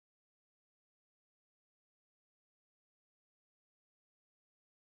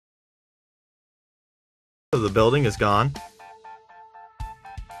of the building is gone.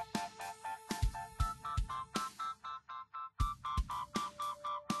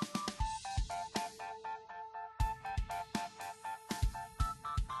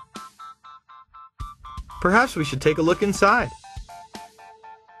 Perhaps we should take a look inside.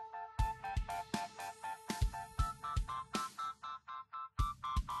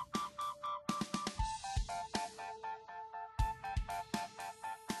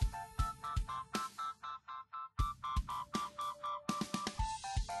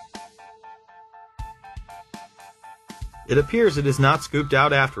 It appears it is not scooped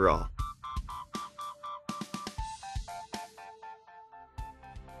out after all.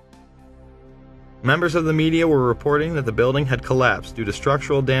 Members of the media were reporting that the building had collapsed due to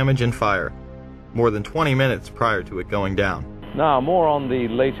structural damage and fire, more than 20 minutes prior to it going down. Now, more on the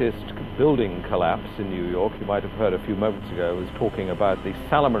latest building collapse in New York. You might have heard a few moments ago, I was talking about the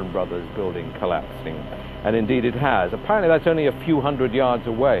Salomon Brothers building collapsing, and indeed it has. Apparently that's only a few hundred yards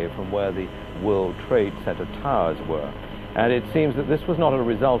away from where the World Trade Center towers were. And it seems that this was not a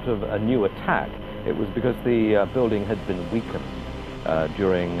result of a new attack. It was because the building had been weakened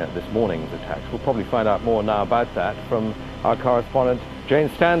during this morning's attacks. We'll probably find out more now about that from our correspondent, Jane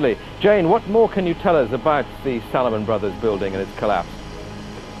Stanley. Jane, what more can you tell us about the Salomon Brothers building and its collapse?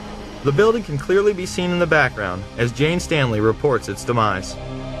 The building can clearly be seen in the background as Jane Stanley reports its demise.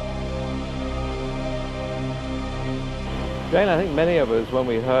 Jane, I think many of us, when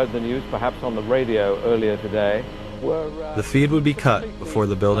we heard the news, perhaps on the radio earlier today, the feed would be cut before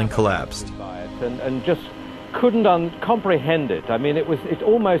the building collapsed. And just couldn't comprehend it. I mean, it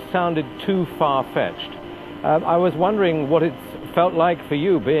almost sounded too far-fetched. I was wondering what it felt like for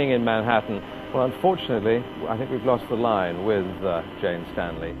you being in Manhattan. Well, unfortunately, I think we've lost the line with Jane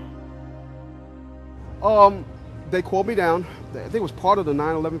Stanley. They called me down. I think it was part of the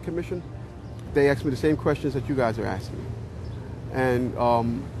 9/11 Commission. They asked me the same questions that you guys are asking me.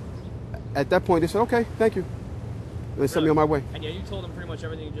 And at that point, they said, okay, thank you. They sent me on my way. And yeah, you told them pretty much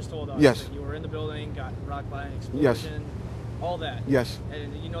everything you just told us. Yes. That you were in the building, got rocked by an explosion, yes. All that. Yes.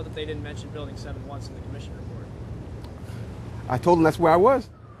 And you know that they didn't mention Building 7 once in the commission report. I told them that's where I was.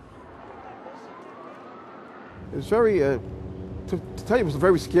 It was very, to tell you, it was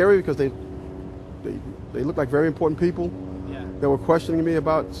very scary because they looked like very important people. Yeah. They were questioning me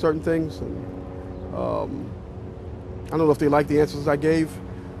about certain things. And, I don't know if they liked the answers I gave.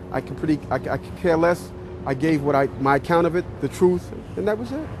 I could care less. I gave my account of it, the truth, and that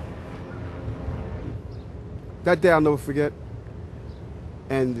was it. That day I'll never forget.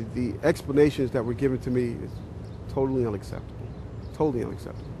 And the explanations that were given to me is totally unacceptable. Totally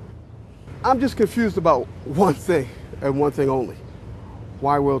unacceptable. I'm just confused about one thing, and one thing only.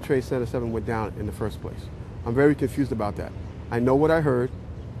 Why World Trade Center 7 went down in the first place. I'm very confused about that. I know what I heard.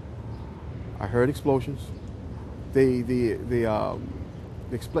 I heard explosions. The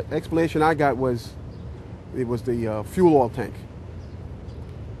explanation I got was it was the fuel oil tank.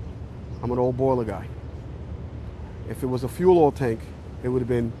 I'm an old boiler guy. If it was a fuel oil tank, it would have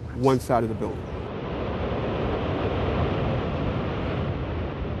been one side of the building.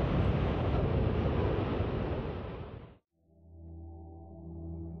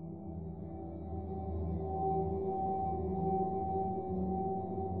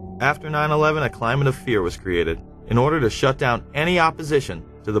 After 9/11, a climate of fear was created in order to shut down any opposition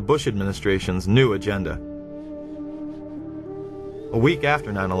to the Bush administration's new agenda. A week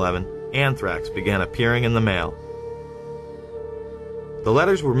after 9/11, anthrax began appearing in the mail. The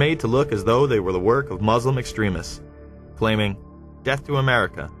letters were made to look as though they were the work of Muslim extremists, claiming "Death to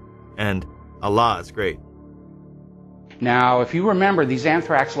America" and "Allah is great." Now, if you remember, these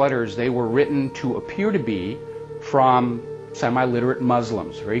anthrax letters, they were written to appear to be from semi-literate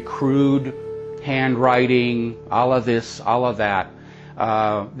Muslims, very crude handwriting, all of this, all of that.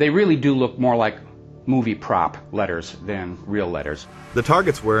 They really do look more like movie prop letters than real letters. The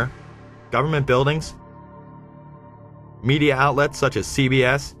targets were government buildings, media outlets such as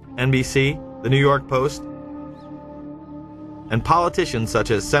CBS, NBC, the New York Post, and politicians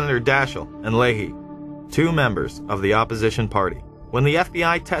such as Senator Daschle and Leahy, two members of the opposition party. When the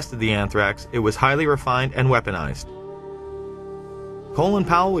FBI tested the anthrax, it was highly refined and weaponized. Colin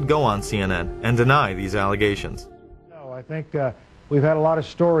Powell would go on CNN and deny these allegations. No, I think we've had a lot of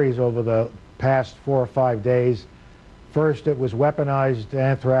stories over the past 4 or 5 days. First it was weaponized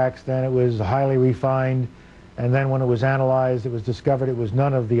anthrax, then it was highly refined, and then when it was analyzed, it was discovered it was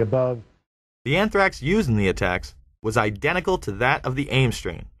none of the above. The anthrax used in the attacks was identical to that of the AIM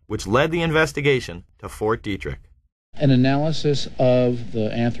strain, which led the investigation to Fort Detrick. An analysis of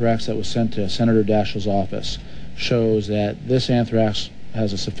the anthrax that was sent to Senator Daschle's office shows that this anthrax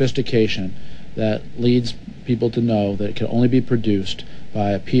has a sophistication that leads people to know that it can only be produced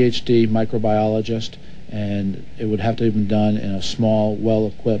by a PhD microbiologist, and it would have to have been done in a small,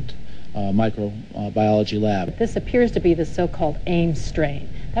 well-equipped microbiology lab. This appears to be the so-called AIM strain.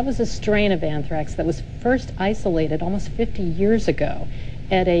 That was a strain of anthrax that was first isolated almost 50 years ago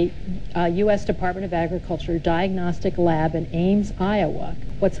at a U.S. Department of Agriculture diagnostic lab in Ames, Iowa.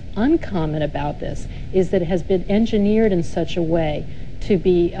 What's uncommon about this is that it has been engineered in such a way to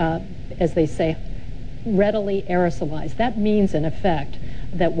be, as they say, readily aerosolized. That means, in effect,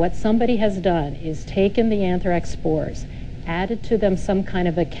 that what somebody has done is taken the anthrax spores, added to them some kind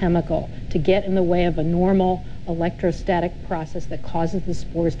of a chemical to get in the way of a normal electrostatic process that causes the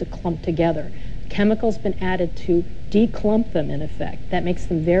spores to clump together. Chemical's been added to declump them, in effect. That makes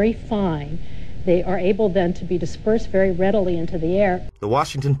them very fine. They are able then to be dispersed very readily into the air. The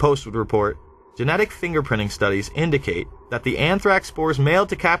Washington Post would report, genetic fingerprinting studies indicate that the anthrax spores mailed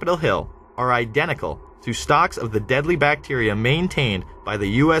to Capitol Hill are identical to stocks of the deadly bacteria maintained by the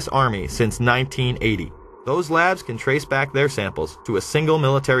U.S. Army since 1980. Those labs can trace back their samples to a single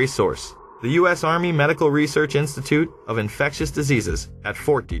military source, the U.S. Army Medical Research Institute of Infectious Diseases at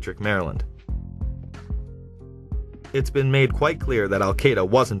Fort Detrick, Maryland. It's been made quite clear that Al-Qaeda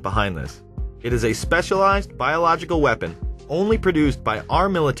wasn't behind this. It is a specialized biological weapon only produced by our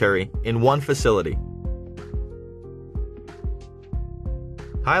military in one facility.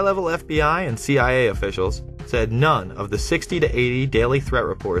 High-level FBI and CIA officials said none of the 60 to 80 daily threat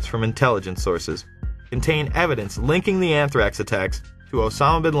reports from intelligence sources contain evidence linking the anthrax attacks to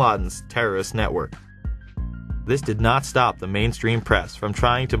Osama bin Laden's terrorist network. This did not stop the mainstream press from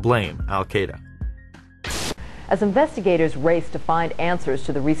trying to blame Al-Qaeda. As investigators race to find answers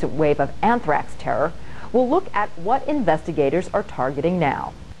to the recent wave of anthrax terror, we'll look at what investigators are targeting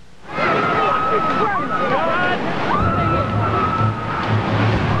now.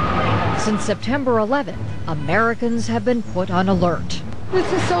 Since September 11th, Americans have been put on alert.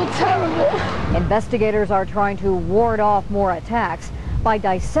 This is so terrible. Investigators are trying to ward off more attacks by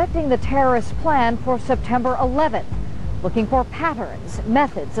dissecting the terrorist plan for September 11th, looking for patterns,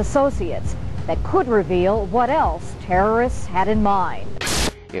 methods, associates that could reveal what else terrorists had in mind.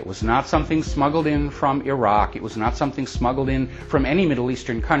 It was not something smuggled in from Iraq. It was not something smuggled in from any Middle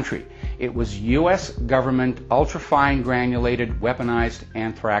Eastern country. It was U.S. government ultra-fine granulated weaponized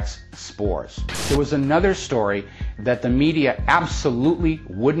anthrax spores. There was another story that the media absolutely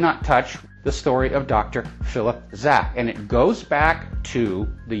would not touch, the story of Dr. Philip Zach. And it goes back to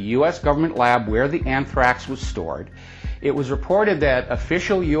the U.S. government lab where the anthrax was stored. It was reported that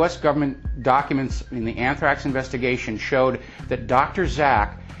official U.S. government documents in the anthrax investigation showed that Dr.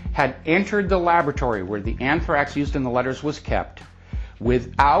 Zach had entered the laboratory where the anthrax used in the letters was kept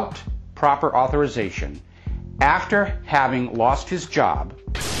without proper authorization after having lost his job.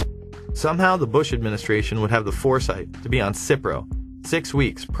 Somehow the Bush administration would have the foresight to be on Cipro 6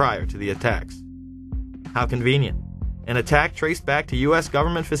 weeks prior to the attacks. How convenient. An attack traced back to U.S.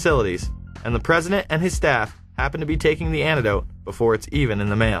 government facilities, and the president and his staff happen to be taking the antidote before it's even in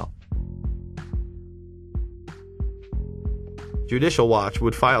the mail. Judicial Watch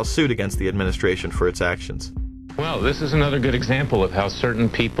would file suit against the administration for its actions. Well, this is another good example of how certain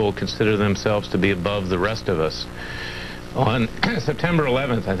people consider themselves to be above the rest of us. On September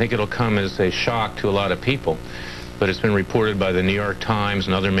 11th, I think it'll come as a shock to a lot of people, but it's been reported by the New York Times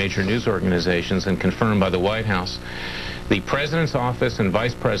and other major news organizations and confirmed by the White House. The President's office and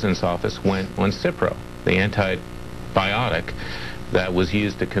Vice President's office went on Cipro, the antibiotic that was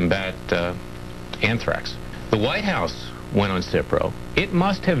used to combat anthrax. The White House went on Cipro. It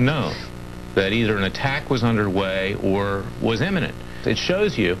must have known that either an attack was underway or was imminent. It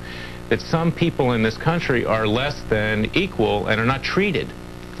shows you that some people in this country are less than equal and are not treated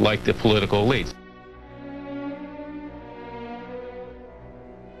like the political elites.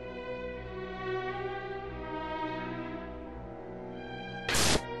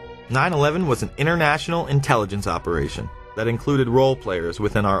 "9/11 was an international intelligence operation that included role players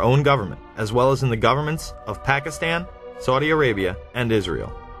within our own government, as well as in the governments of Pakistan, Saudi Arabia, and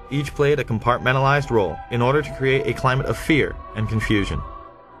Israel. Each played a compartmentalized role in order to create a climate of fear and confusion.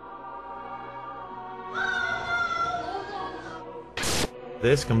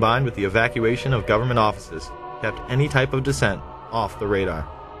 This, combined with the evacuation of government offices, kept any type of dissent off the radar.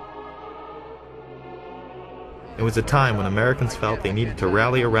 It was a time when Americans felt they needed to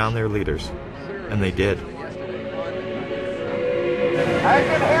rally around their leaders, and they did. I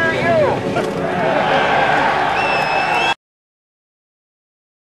can hear